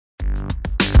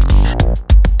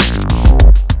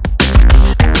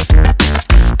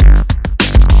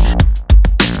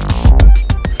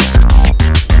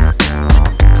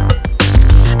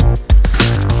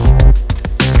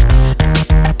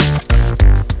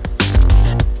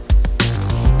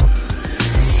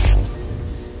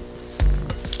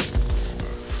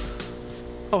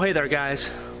Hey there guys,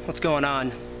 what's going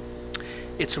on?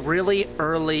 It's really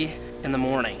early in the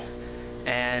morning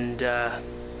and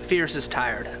Fierce is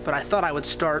tired, but I thought I would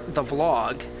start the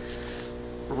vlog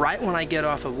right when I get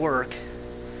off of work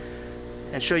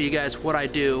and show you guys what I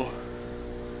do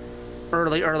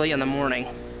early in the morning.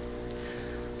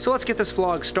 So let's get this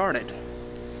vlog started.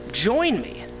 Join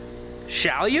me,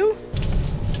 shall you?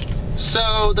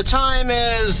 So the time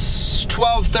is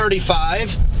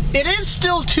 12:35. It is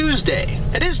still Tuesday.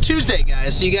 It is Tuesday,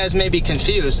 guys, so you guys may be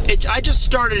confused. I just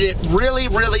started it really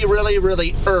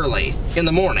early in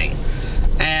the morning.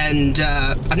 And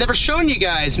I've never shown you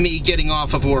guys me getting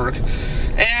off of work.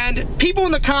 And people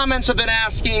in the comments have been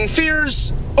asking,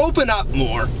 Fears, open up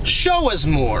more. Show us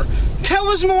more. Tell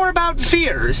us more about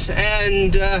Fears.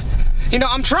 And, you know,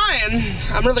 I'm trying.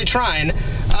 I'm really trying.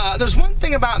 There's one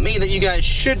thing about me that you guys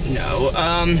should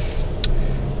know.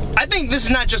 I think this is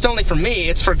not just only for me,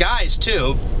 it's for guys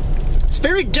too. It's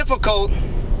very difficult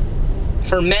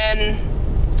for men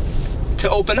to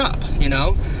open up, you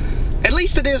know? At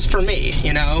least it is for me,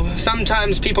 you know?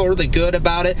 Sometimes people are really good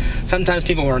about it, sometimes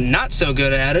people are not so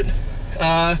good at it.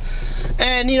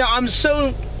 And, you know, I'm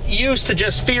so used to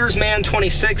just Fears Man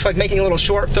 26, like making little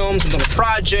short films and little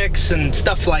projects and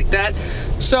stuff like that.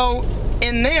 So,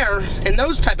 in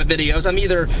those type of videos, I'm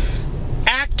either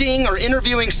acting or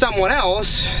interviewing someone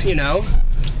else, you know,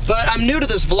 but I'm new to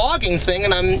this vlogging thing,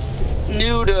 and I'm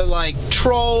new to like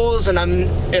trolls, and I'm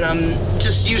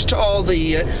just used to all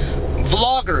the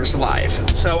vloggers'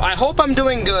 life. So I hope I'm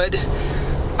doing good.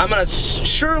 I'm gonna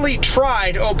surely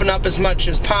try to open up as much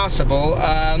as possible.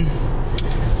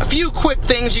 A few quick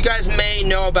things you guys may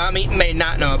know about me, may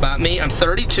not know about me. I'm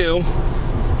 32.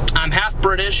 I'm half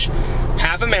British,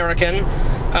 half American.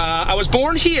 I was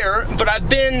born here, but I've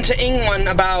been to England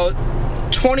about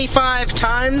 25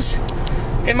 times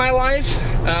in my life,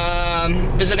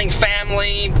 visiting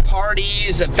family,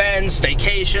 parties, events,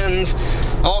 vacations,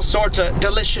 all sorts of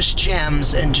delicious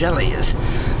jams and jellies.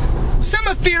 Some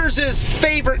of Fears'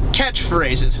 favorite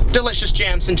catchphrases, delicious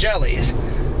jams and jellies.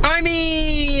 I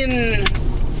mean,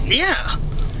 yeah.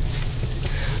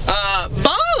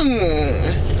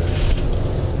 Bung!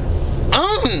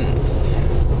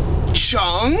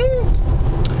 Chung?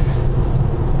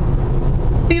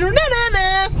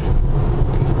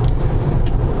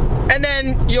 And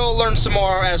then you'll learn some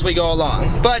more as we go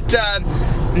along. But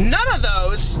none of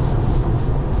those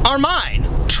are mine.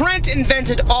 Trent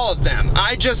invented all of them.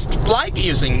 I just like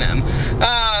using them.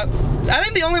 I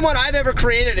think the only one I've ever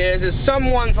created is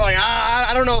someone's like,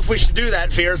 I don't know if we should do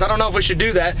that, Fears. I don't know if we should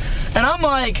do that. And I'm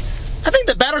like, I think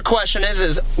the better question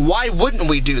is why wouldn't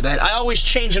we do that? I always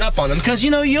change it up on them, because,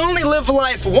 you know, you only live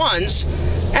life once,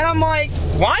 and I'm like,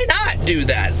 why not do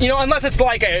that? You know, unless it's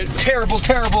like a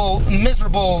terrible,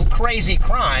 miserable, crazy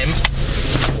crime,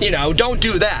 you know, don't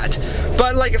do that.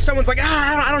 But, like, if someone's like,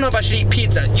 I don't know if I should eat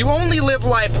pizza, you only live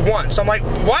life once. I'm like,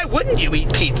 why wouldn't you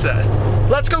eat pizza?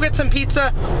 Let's go get some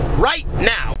pizza right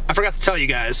now. I forgot to tell you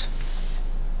guys,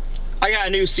 I got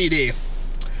a new CD,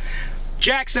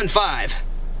 Jackson 5.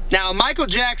 Now, Michael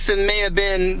Jackson may have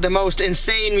been the most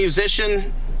insane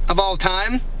musician of all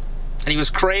time, and he was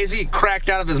crazy, cracked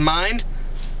out of his mind,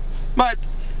 but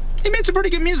he made some pretty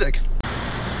good music.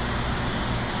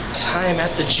 I'm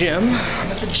at the gym.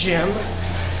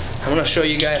 I'm gonna show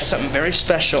you guys something very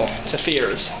special to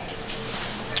Fears.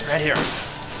 Right here.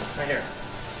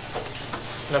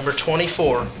 Number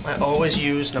 24. I always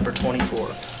use number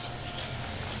 24.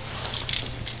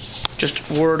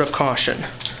 Just word of caution.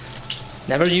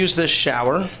 Never use this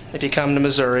shower if you come to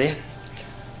Missouri.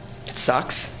 It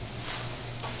sucks.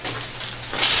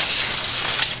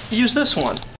 Use this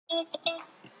one.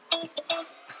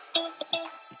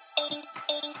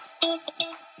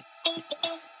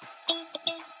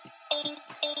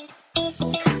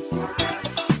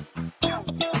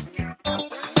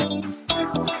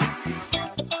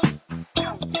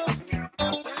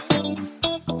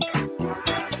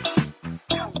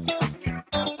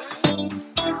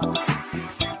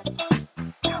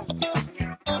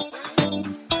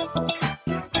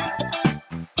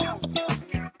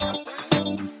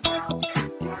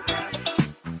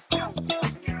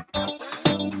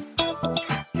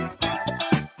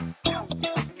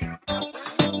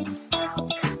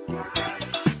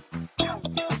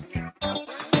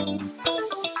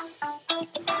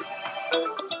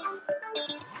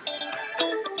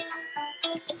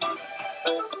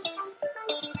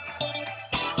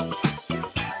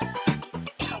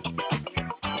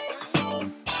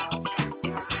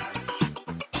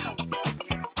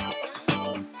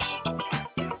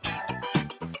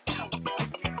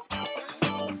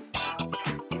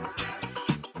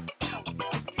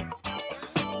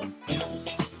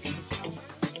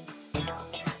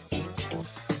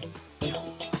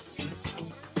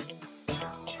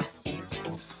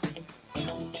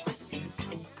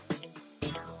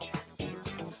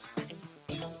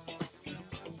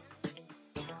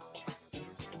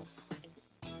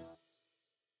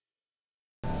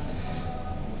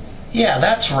 Yeah,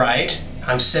 that's right.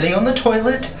 I'm sitting on the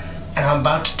toilet, and I'm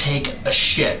about to take a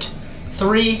shit.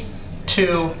 3,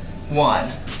 2,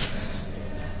 1.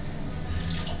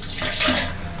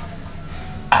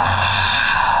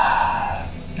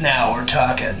 Now we're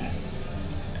talking.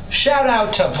 Shout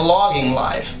out to Vlogging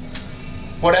Life.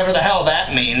 Whatever the hell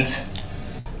that means.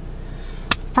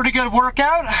 Pretty good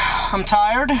workout. I'm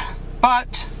tired,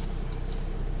 but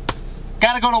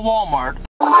gotta go to Walmart.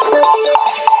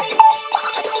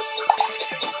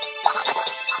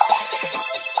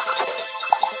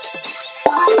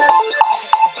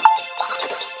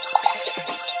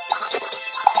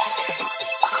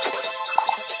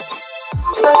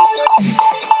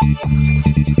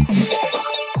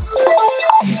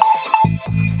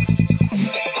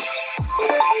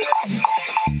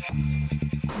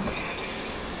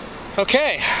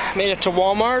 Okay, made it to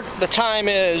Walmart. The time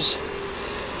is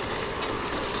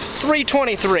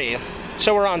 3:23,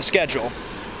 so we're on schedule.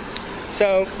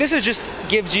 So this is just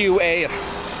gives you a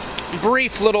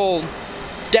brief little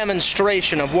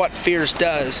demonstration of what Fierce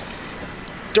does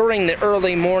during the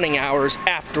early morning hours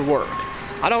after work.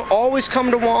 I don't always come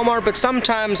to Walmart, but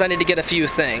sometimes I need to get a few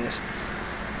things.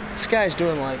 This guy's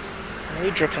doing like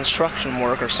major construction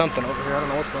work or something over here. I don't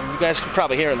know what's going on. You guys can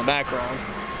probably hear it in the background.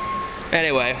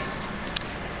 Anyway,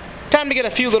 time to get a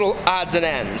few little odds and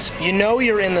ends. You know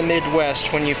you're in the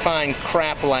Midwest when you find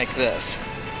crap like this.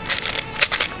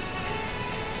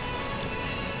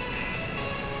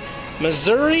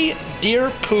 Missouri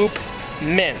deer poop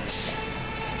mints.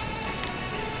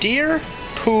 Deer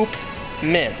poop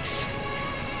mints.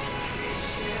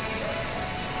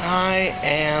 I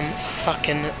am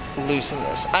fucking losing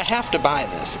this. I have to buy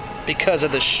this because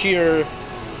of the sheer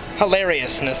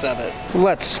hilariousness of it.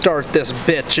 Let's start this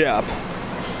bitch up.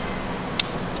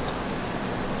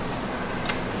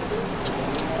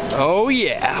 Oh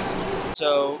yeah.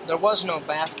 So there was no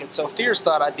basket, so Fierce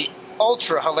thought I'd be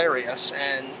ultra hilarious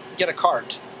and get a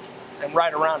cart and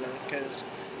ride around in it, because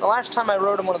the last time I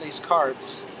rode in one of these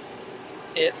carts,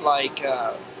 it ran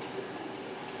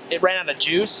out of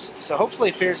juice, so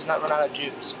hopefully Fierce does not run out of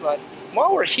juice. But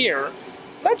while we're here,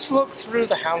 let's look through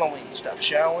the Halloween stuff,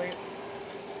 shall we?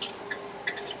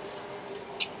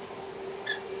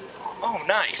 Oh,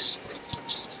 nice.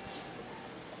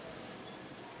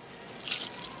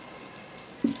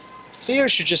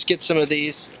 Fierce should just get some of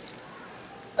these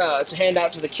to hand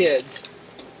out to the kids.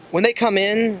 When they come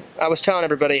in, I was telling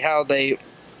everybody how they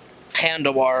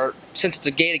handle our, since it's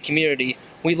a gated community,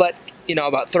 we let,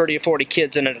 about 30 or 40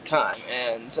 kids in at a time.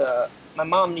 And my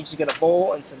mom needs to get a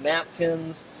bowl and some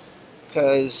napkins,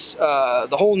 because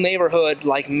the whole neighborhood,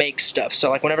 makes stuff.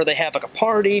 So, whenever they have, a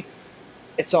party,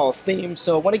 it's all themed.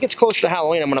 So when it gets closer to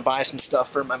Halloween, I'm going to buy some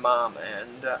stuff for my mom,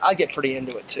 and I get pretty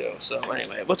into it, too. So,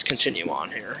 anyway, let's continue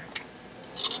on here.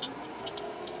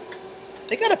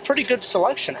 They got a pretty good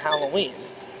selection of Halloween.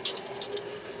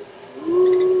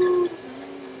 Ooh.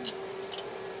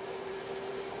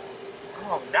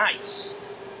 Oh, nice.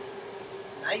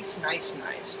 Nice, nice,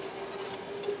 nice.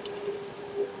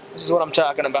 This is what I'm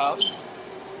talking about.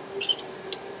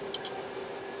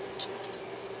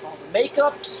 All the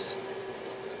makeups.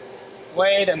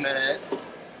 Wait a minute.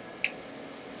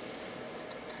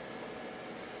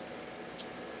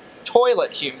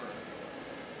 Toilet humor.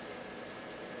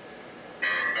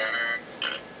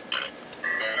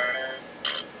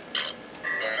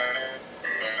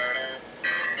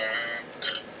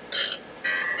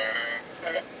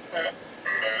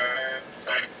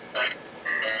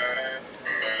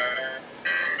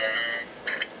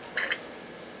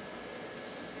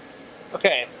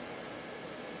 Okay,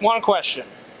 one question.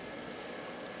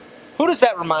 Who does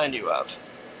that remind you of?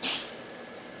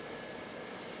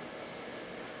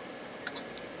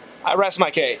 I rest my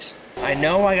case. I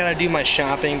know I gotta do my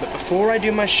shopping, but before I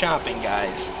do my shopping,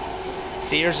 guys,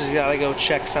 Fierce has gotta go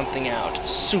check something out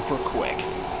super quick.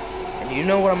 And you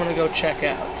know what I'm gonna go check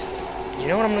out? You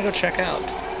know what I'm gonna go check out?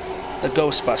 The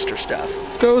Ghostbuster stuff.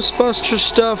 Ghostbuster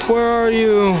stuff, where are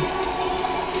you?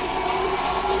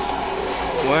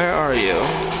 Where are you?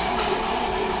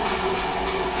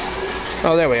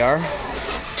 Oh, there we are.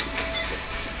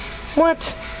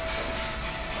 What?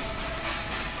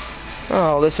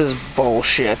 Oh, this is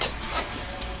bullshit.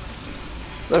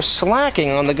 They're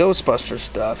slacking on the Ghostbuster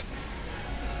stuff.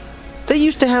 They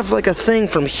used to have a thing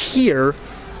from here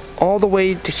all the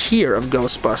way to here of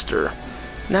Ghostbuster.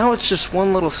 Now it's just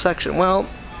one little section. Well,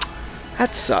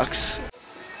 that sucks.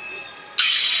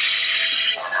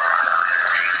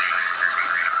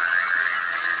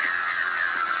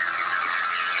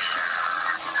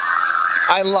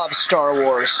 I love Star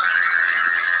Wars.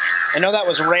 I know that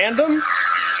was random,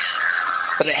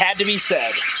 but it had to be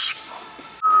said.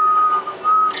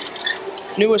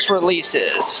 Newest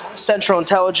releases: Central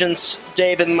Intelligence,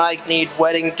 Dave and Mike Need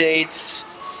Wedding Dates,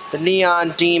 The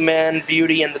Neon Demon,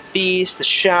 Beauty and the Beast, The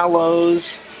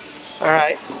Shallows.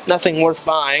 Alright, nothing worth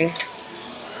buying.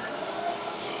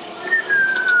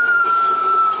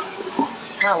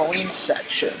 Halloween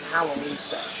section.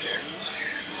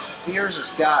 Yours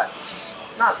has got,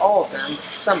 not all of them,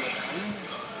 but some of them.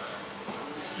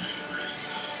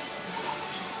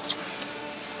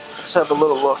 Let's have a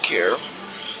little look here.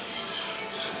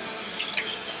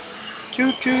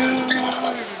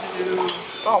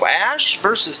 Oh, Ash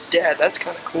versus Dead. That's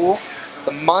kind of cool.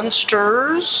 The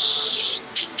Munsters.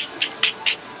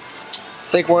 I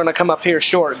think we're going to come up here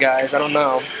short, guys. I don't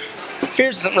know.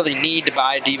 Fears doesn't really need to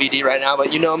buy a DVD right now,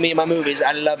 but you know me and my movies.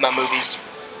 I love my movies.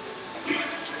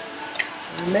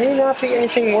 May not be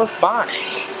anything worth buying.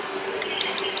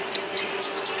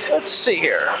 Let's see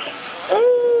here.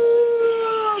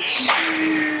 Let's see.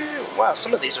 Wow,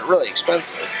 some of these are really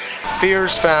expensive.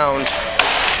 Fears found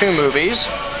 2 movies.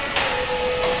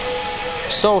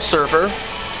 Soul Surfer.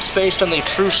 It's based on the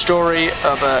true story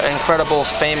of an incredible,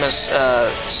 famous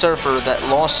surfer that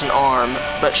lost an arm,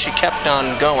 but she kept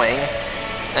on going,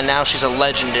 and now she's a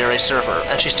legendary surfer,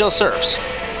 and she still surfs.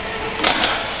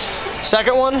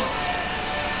 Second one,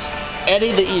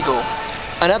 Eddie the Eagle,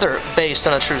 another based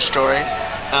on a true story.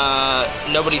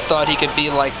 Nobody thought he could be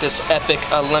like this epic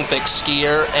Olympic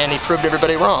skier, and he proved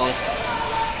everybody wrong.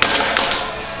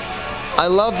 I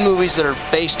love movies that are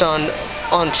based on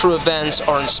true events,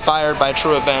 or inspired by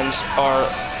true events,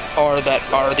 or that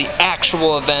are the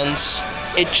actual events.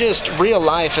 It just, real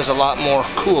life is a lot more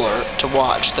cooler to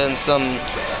watch than some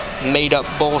made-up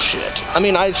bullshit. I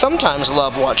mean, I sometimes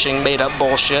love watching made-up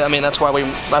bullshit. I mean, that's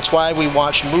why we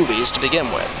watch movies to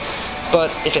begin with. But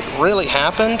if it really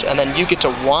happened, and then you get to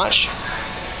watch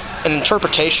an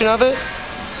interpretation of it,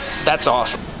 that's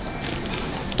awesome.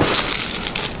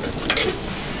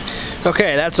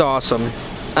 Okay, that's awesome.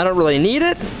 I don't really need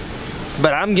it,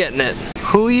 but I'm getting it.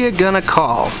 Who you gonna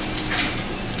call?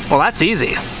 Well, that's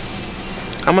easy.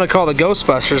 I'm gonna call the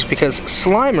Ghostbusters because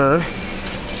Slimer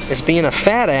is being a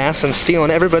fat ass and stealing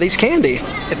everybody's candy.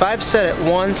 If I've said it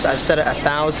once, I've said it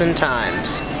 1,000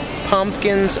 times.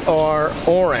 Pumpkins are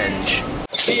orange.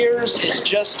 Fears is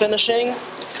just finishing.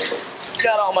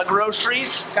 Got all my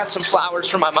groceries. Got some flowers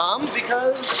for my mom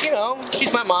because, you know,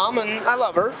 she's my mom and I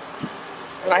love her.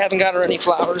 And I haven't got her any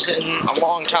flowers in a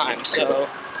long time. So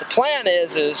the plan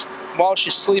is while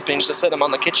she's sleeping, just to set them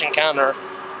on the kitchen counter.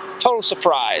 Total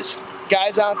surprise.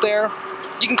 Guys out there,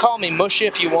 you can call me mushy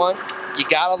if you want. You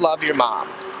gotta love your mom.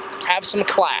 Have some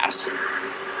class.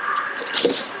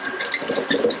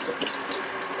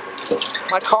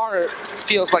 My car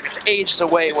feels like it's ages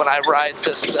away when I ride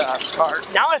this car.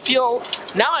 Now I feel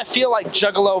like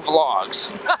Juggalo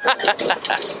Vlogs.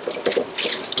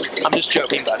 I'm just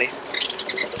joking, buddy.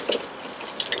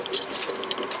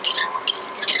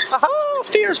 Oh,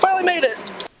 Fears finally made it.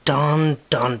 Dun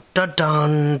dun dun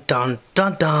dun dun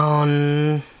dun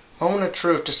dun. Moment of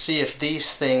truth to see if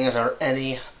these things are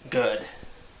any good.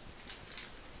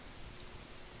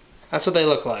 That's what they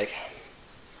look like.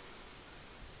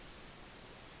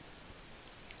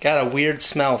 Got a weird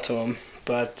smell to them,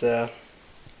 but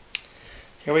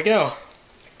here we go.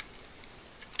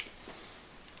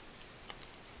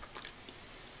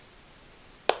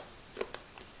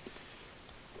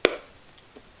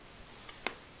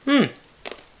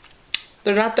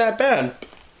 They're not that bad.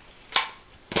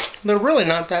 They're really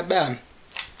not that bad.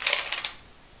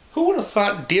 Who would have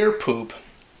thought deer poop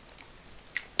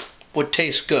would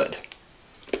taste good?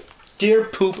 Deer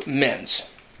poop mints.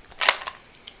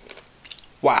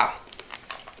 Wow.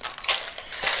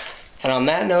 And on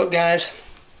that note, guys,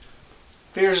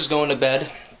 Fears is going to bed.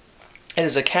 It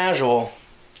is a casual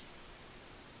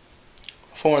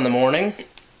 4 in the morning,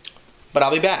 but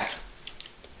I'll be back.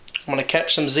 I'm going to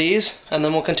catch some Z's, and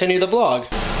then we'll continue the vlog.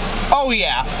 Oh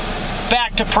yeah,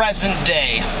 back to present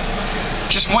day.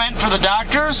 Just went for the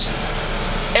doctors.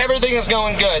 Everything is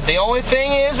going good. The only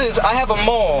thing is I have a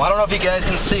mole. I don't know if you guys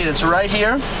can see it. It's right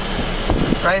here.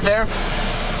 Right there.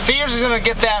 Fears is going to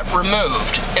get that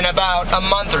removed in about a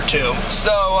month or 2.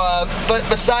 So, but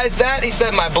besides that, he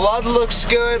said my blood looks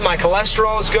good, my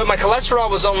cholesterol is good. My cholesterol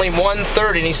was only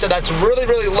 130, and he said that's really,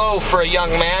 really low for a young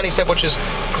man. He said, which is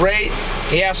great.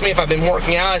 He asked me if I've been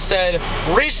working out. I said,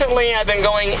 recently I've been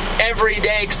going every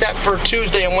day except for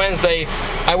Tuesday and Wednesday.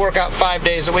 I work out 5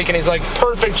 days a week, and he's like,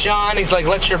 perfect, John. He's like,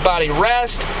 let your body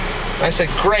rest. I said,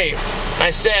 great. I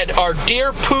said, are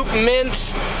deer poop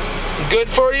mints good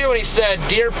for you? And he said,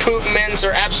 deer poop mints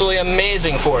are absolutely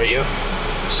amazing for you.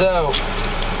 So,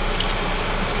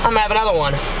 I'm gonna have another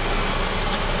one.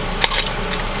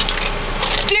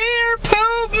 Deer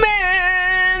poop!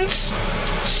 ingredients.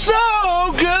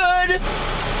 So good.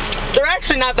 They're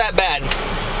actually not that bad.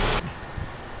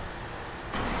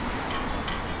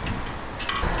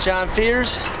 John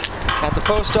Fears at the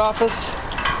post office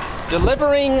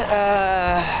delivering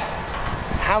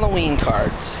Halloween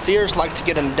cards. Fears likes to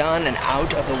get them done and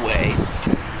out of the way.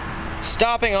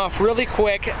 Stopping off really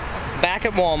quick back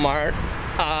at Walmart.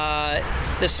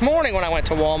 This morning when I went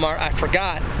to Walmart, I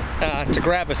forgot to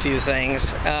grab a few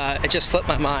things. It just slipped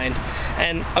my mind.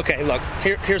 And okay, look,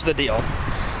 here's the deal.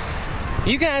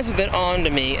 You guys have been on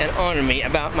to me and on to me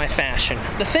about my fashion.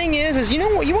 The thing is you know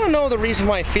what? You want to know the reason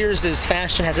why Fears'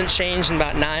 fashion hasn't changed in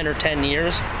about 9 or 10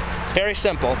 years? It's very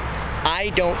simple.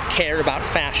 I don't care about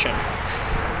fashion.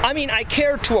 I mean, I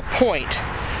care to a point.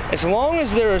 As long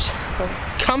as there's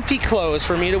comfy clothes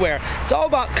for me to wear. It's all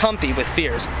about comfy with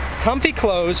Fears. Comfy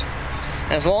clothes.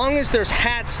 As long as there's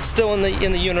hats still in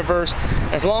the universe,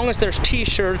 as long as there's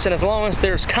t-shirts, and as long as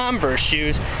there's Converse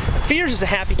shoes, Fears is a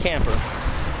happy camper.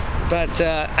 But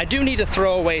I do need to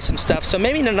throw away some stuff, so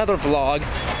maybe in another vlog,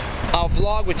 I'll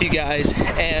vlog with you guys,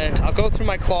 and I'll go through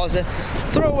my closet,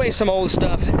 throw away some old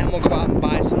stuff, and we'll go out and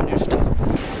buy some new stuff.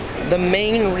 The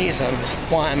main reason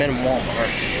why I'm in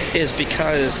Walmart is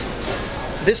because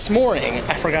this morning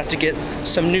I forgot to get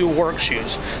some new work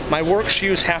shoes. My work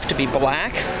shoes have to be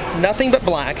black, nothing but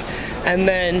black, and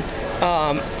then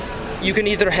you can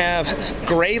either have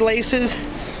gray laces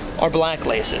or black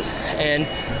laces. And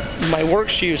my work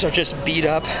shoes are just beat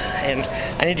up and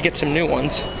I need to get some new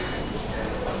ones.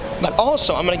 But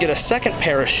also I'm gonna get a second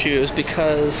pair of shoes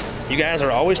because you guys are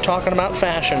always talking about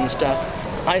fashion and stuff.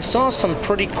 I saw some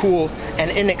pretty cool and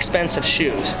inexpensive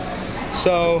shoes.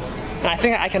 So I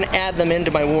think I can add them into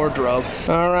my wardrobe.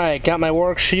 Alright, got my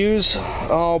work shoes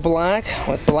all black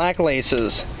with black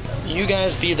laces. You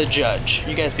guys be the judge.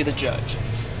 You guys be the judge.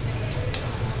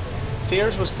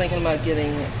 Fears was thinking about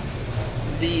getting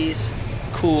these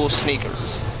cool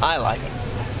sneakers. I like them.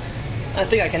 I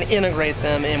think I can integrate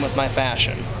them in with my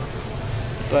fashion.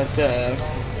 But, I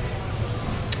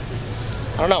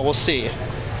don't know, we'll see.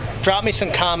 Drop me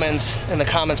some comments in the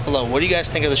comments below. What do you guys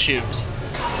think of the shoes?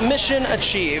 Mission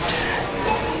achieved.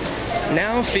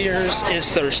 Now Fears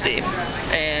is thirsty.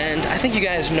 And I think you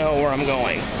guys know where I'm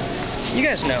going. You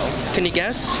guys know. Can you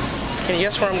guess? Can you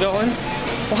guess where I'm going?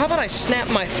 Well, how about I snap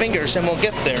my fingers and we'll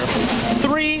get there.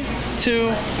 3, 2,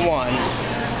 1.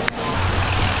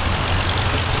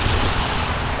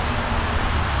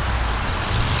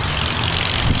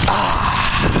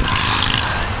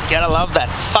 Gotta love that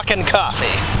fucking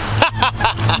coffee.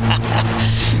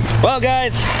 Well,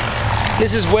 guys,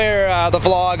 this is where the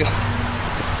vlog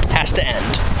has to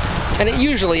end. And it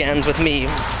usually ends with me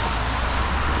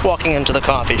walking into the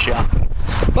coffee shop.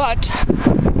 But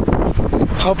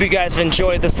I hope you guys have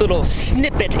enjoyed this little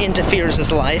snippet into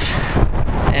Fears' life.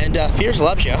 And Fears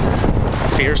loves you.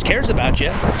 Fears cares about you.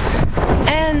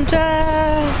 And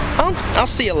I'll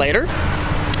see you later.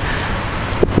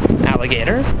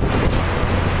 Alligator.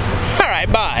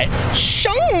 Alright, bye.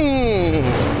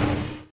 Shung!